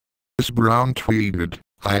Chris Brown tweeted,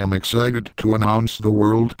 "I am excited to announce the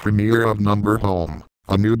world premiere of Number Home,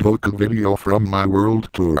 a new docu-video from my world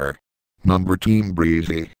tour. Number Team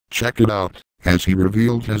Breezy, check it out," as he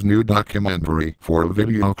revealed his new documentary for a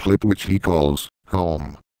video clip which he calls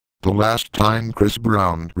Home. The last time Chris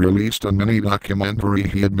Brown released a mini-documentary,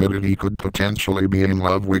 he admitted he could potentially be in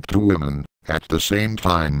love with two women at the same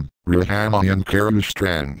time, Rihanna and Carpe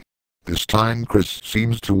Diem. This time Chris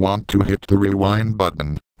seems to want to hit the rewind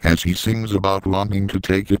button, as he sings about wanting to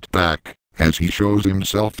take it back, as he shows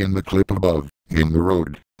himself in the clip above, in the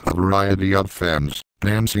road, a variety of fans,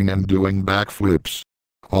 dancing and doing backflips.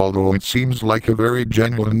 Although it seems like a very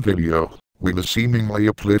genuine video, with a seemingly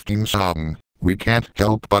uplifting song, we can't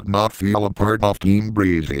help but not feel a part of Team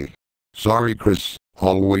Breezy. Sorry Chris,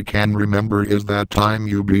 all we can remember is that time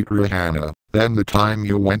you beat Rihanna, then the time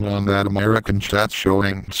you went on that American chat show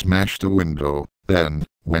and smashed a window, then,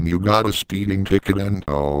 when you got a speeding ticket and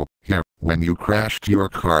oh, yeah, when you crashed your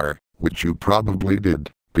car, which you probably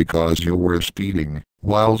did, because you were speeding,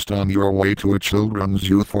 whilst on your way to a children's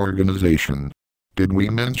youth organization. Did we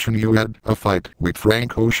mention you had a fight with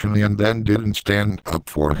Frank Ocean and then didn't stand up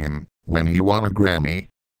for him when he won a Grammy?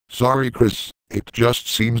 Sorry Chris, it just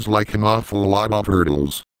seems like an awful lot of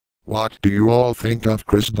hurdles. What do you all think of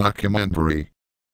Chris' documentary?